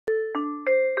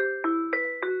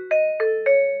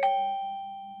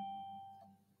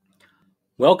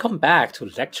Welcome back to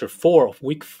Lecture 4 of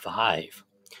Week 5.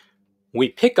 We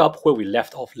pick up where we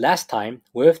left off last time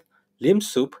with Lim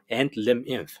sup and Lim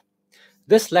inf.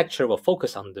 This lecture will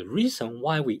focus on the reason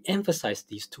why we emphasize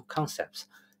these two concepts.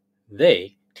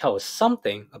 They tell us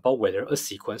something about whether a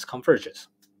sequence converges.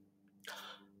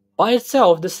 By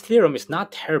itself, this theorem is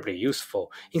not terribly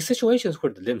useful. In situations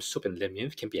where the Lim sup and Lim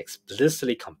inf can be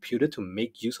explicitly computed to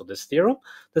make use of this theorem,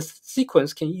 the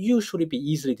sequence can usually be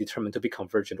easily determined to be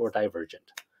convergent or divergent.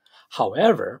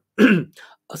 However,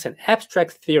 as an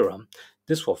abstract theorem,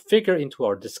 this will figure into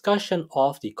our discussion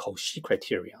of the Cauchy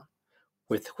criterion,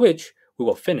 with which we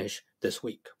will finish this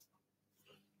week.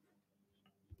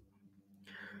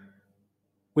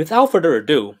 Without further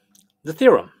ado, the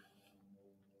theorem.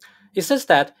 It says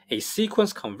that a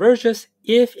sequence converges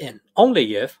if and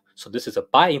only if, so this is a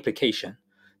by implication,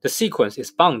 the sequence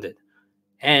is bounded,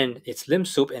 and its Lim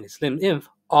sup and its Lim inf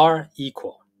are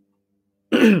equal.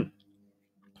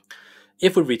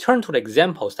 If we return to the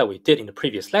examples that we did in the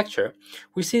previous lecture,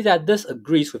 we see that this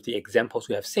agrees with the examples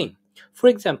we have seen. For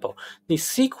example, the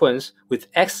sequence with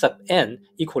x sub n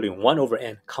equaling 1 over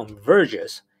n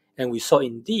converges, and we saw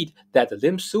indeed that the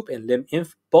Lim sup and Lim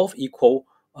inf both equal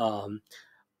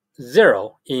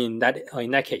 0 in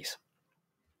that case.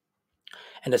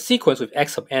 And the sequence with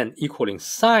x sub n equaling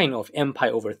sine of n pi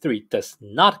over 3 does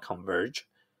not converge.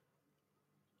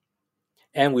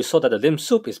 And we saw that the Lim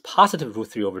sup is positive root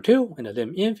 3 over 2, and the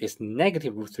Lim inf is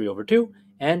negative root 3 over 2,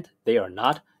 and they are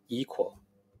not equal.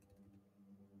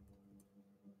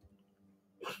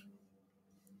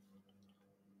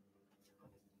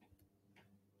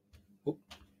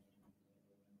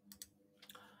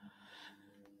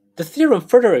 The theorem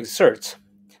further asserts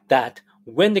that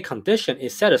when the condition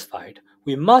is satisfied,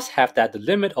 we must have that the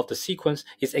limit of the sequence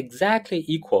is exactly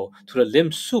equal to the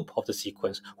Lim sup of the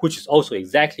sequence, which is also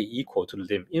exactly equal to the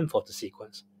Lim inf of the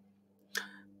sequence.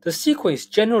 The sequence is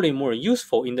generally more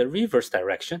useful in the reverse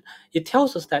direction. It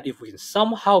tells us that if we can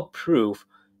somehow prove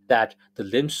that the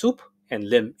Lim sup and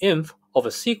Lim inf of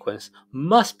a sequence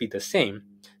must be the same,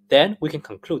 then we can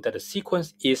conclude that the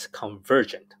sequence is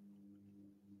convergent.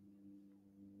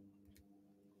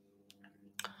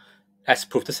 Let's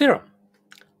prove the theorem.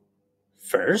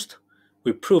 First,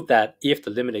 we prove that if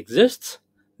the limit exists,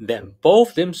 then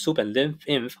both Lim sup and Lim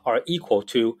inf are equal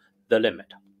to the limit.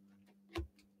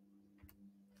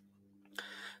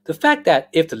 The fact that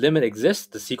if the limit exists,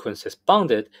 the sequence is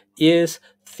bounded is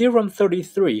Theorem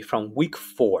 33 from Week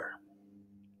 4.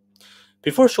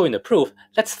 Before showing the proof,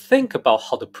 let's think about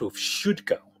how the proof should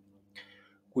go.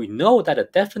 We know that a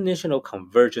definitional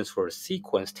convergence for a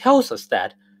sequence tells us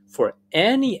that for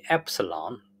any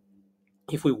epsilon,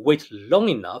 if we wait long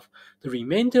enough, the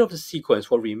remainder of the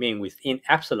sequence will remain within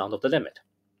epsilon of the limit.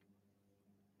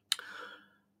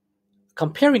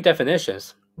 Comparing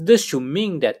definitions, this should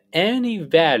mean that any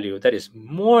value that is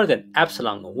more than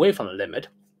epsilon away from the limit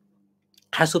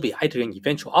has to be either an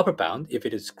eventual upper bound if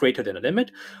it is greater than the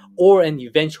limit, or an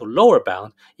eventual lower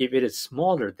bound if it is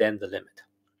smaller than the limit.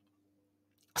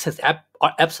 Since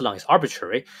epsilon is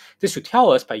arbitrary, this should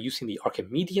tell us by using the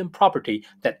Archimedean property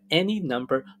that any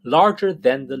number larger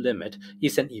than the limit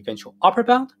is an eventual upper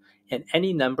bound, and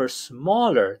any number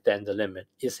smaller than the limit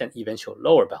is an eventual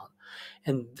lower bound.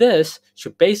 And this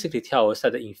should basically tell us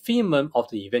that the infimum of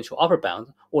the eventual upper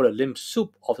bound, or the Lim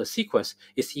sup of the sequence,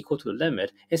 is equal to the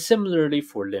limit, and similarly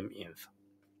for Lim inf.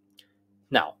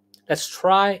 Now, let's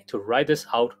try to write this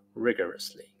out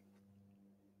rigorously.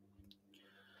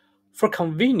 For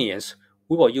convenience,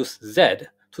 we will use z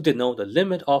to denote the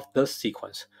limit of the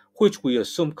sequence, which we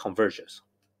assume converges.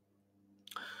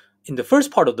 In the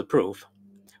first part of the proof,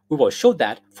 we will show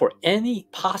that for any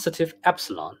positive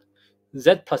epsilon,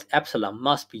 z plus epsilon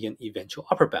must be an eventual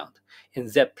upper bound, and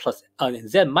z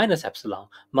minus epsilon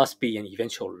must be an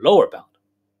eventual lower bound.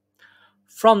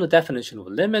 From the definition of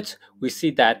limits, we see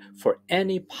that for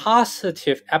any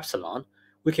positive epsilon,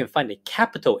 we can find a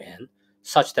capital N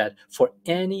such that for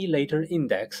any later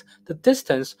index, the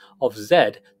distance of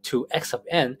z to x sub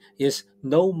n is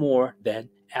no more than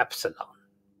epsilon.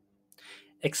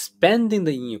 Expanding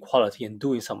the inequality and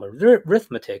doing some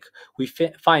arithmetic, we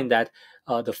find that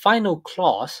the final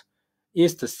clause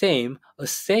is the same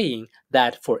as saying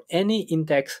that for any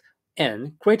index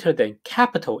n greater than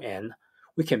capital N,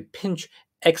 we can pinch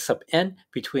x sub n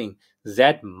between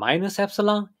z minus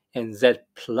epsilon and z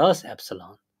plus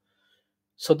epsilon.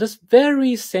 So this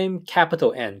very same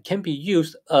capital N can be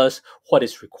used as what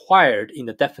is required in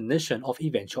the definition of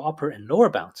eventual upper and lower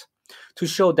bounds to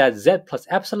show that z plus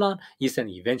epsilon is an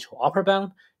eventual upper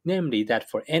bound, namely that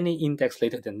for any index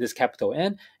later than this capital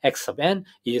N, x sub n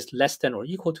is less than or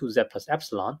equal to z plus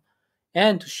epsilon,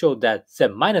 and to show that z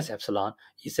minus epsilon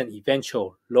is an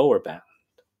eventual lower bound.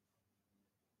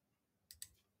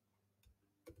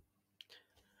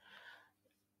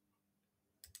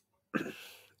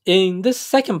 In this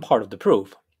second part of the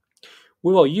proof,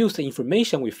 we will use the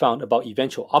information we found about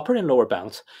eventual upper and lower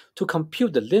bounds to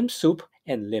compute the Lim sup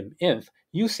and Lim inf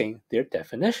using their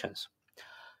definitions.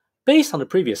 Based on the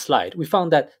previous slide, we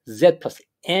found that z plus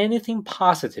anything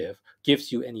positive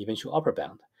gives you an eventual upper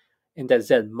bound, and that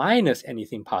z minus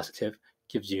anything positive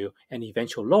gives you an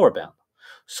eventual lower bound.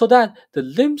 So that the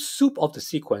Lim sup of the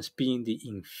sequence being the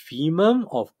infimum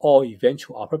of all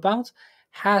eventual upper bounds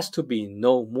has to be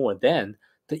no more than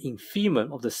the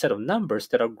infimum of the set of numbers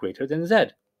that are greater than z,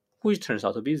 which turns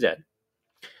out to be z.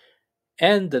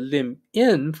 And the Lim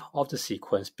inf of the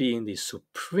sequence being the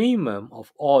supremum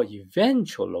of all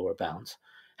eventual lower bounds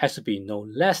has to be no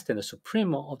less than the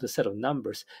supremum of the set of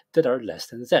numbers that are less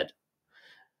than z.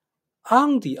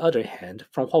 On the other hand,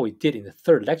 from what we did in the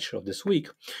third lecture of this week,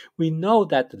 we know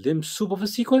that the Lim sup of the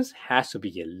sequence has to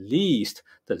be at least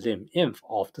the Lim inf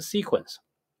of the sequence.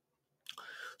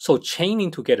 So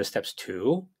chaining together steps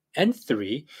 2 and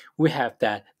 3, we have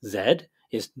that z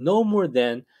is no more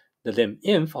than the Lim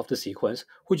inf of the sequence,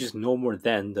 which is no more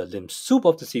than the Lim sup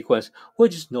of the sequence,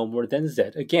 which is no more than z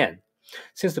again.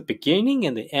 Since the beginning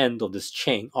and the end of this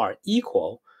chain are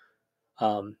equal,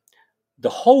 the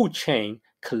whole chain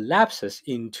collapses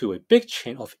into a big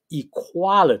chain of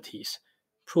equalities,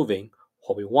 proving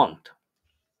what we want.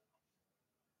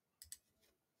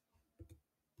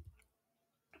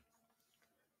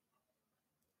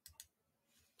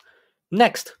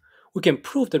 Next, we can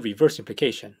prove the reverse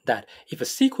implication that if a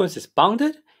sequence is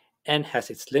bounded and has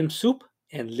its Lim sup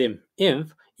and Lim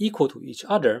inf equal to each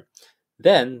other,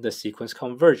 then the sequence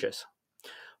converges.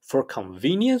 For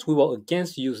convenience, we will again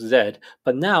use z,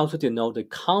 but now to denote the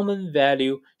common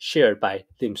value shared by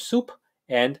Lim sup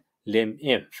and Lim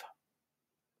inf.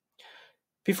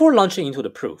 Before launching into the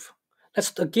proof,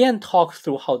 let's again talk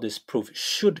through how this proof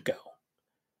should go.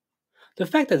 The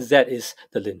fact that z is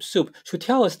the Lim sup should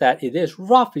tell us that it is,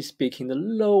 roughly speaking, the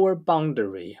lower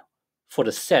boundary for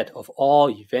the set of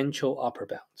all eventual upper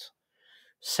bounds.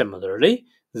 Similarly,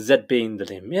 z being the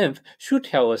Lim inf should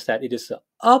tell us that it is the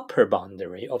upper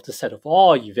boundary of the set of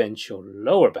all eventual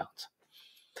lower bounds.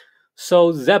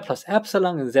 So z plus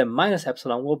epsilon and z minus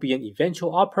epsilon will be an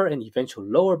eventual upper and eventual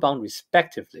lower bound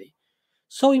respectively.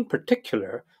 So in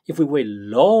particular, if we wait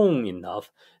long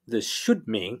enough, this should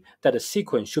mean that the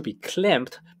sequence should be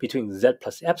clamped between z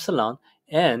plus epsilon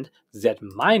and z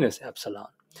minus epsilon.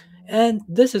 And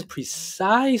this is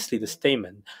precisely the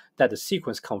statement that the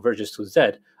sequence converges to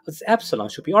z, as epsilon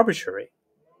should be arbitrary.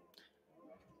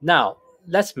 Now,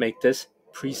 let's make this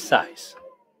precise.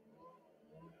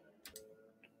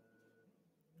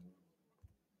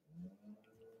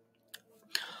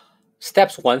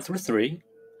 Steps 1 through 3,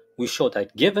 we show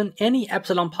that given any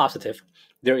epsilon positive,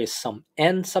 there is some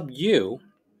n sub u,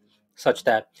 such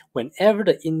that whenever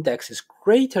the index is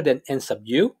greater than n sub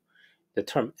u, the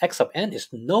term x sub n is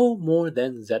no more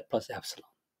than z plus epsilon.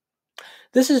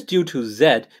 This is due to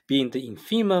z being the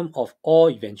infimum of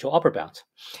all eventual upper bounds.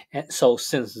 And so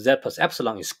since z plus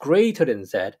epsilon is greater than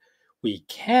z, we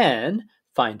can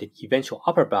find an eventual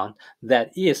upper bound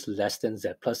that is less than z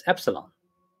plus epsilon.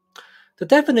 The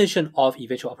definition of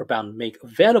eventual upper bound make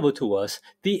available to us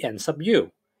the n sub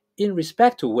u, in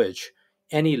respect to which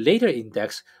any later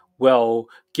index will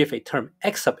give a term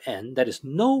x sub n that is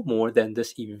no more than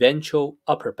this eventual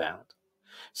upper bound.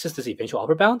 Since this eventual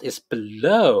upper bound is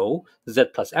below z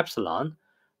plus epsilon,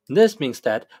 this means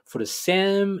that for the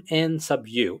same n sub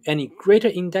u, any greater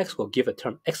index will give a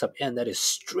term x sub n that is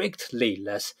strictly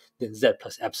less than z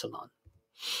plus epsilon.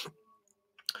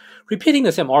 Repeating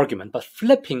the same argument but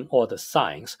flipping all the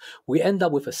signs, we end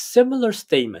up with a similar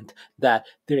statement that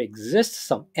there exists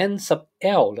some n sub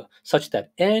L such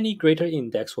that any greater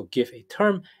index will give a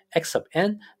term x sub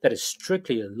n that is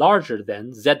strictly larger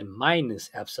than z minus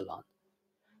epsilon.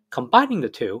 Combining the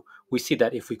two, we see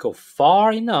that if we go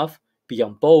far enough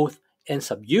beyond both n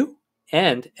sub u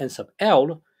and n sub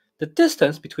L, the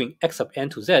distance between x sub n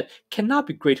to z cannot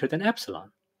be greater than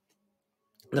epsilon.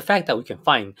 The fact that we can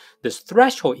find this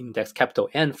threshold index capital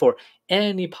N for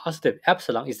any positive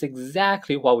epsilon is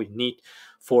exactly what we need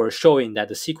for showing that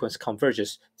the sequence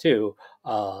converges to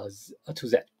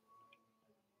Z.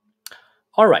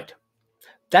 Alright,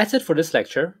 that's it for this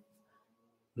lecture.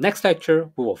 Next lecture,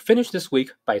 we will finish this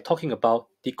week by talking about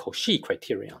the Cauchy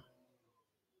criterion.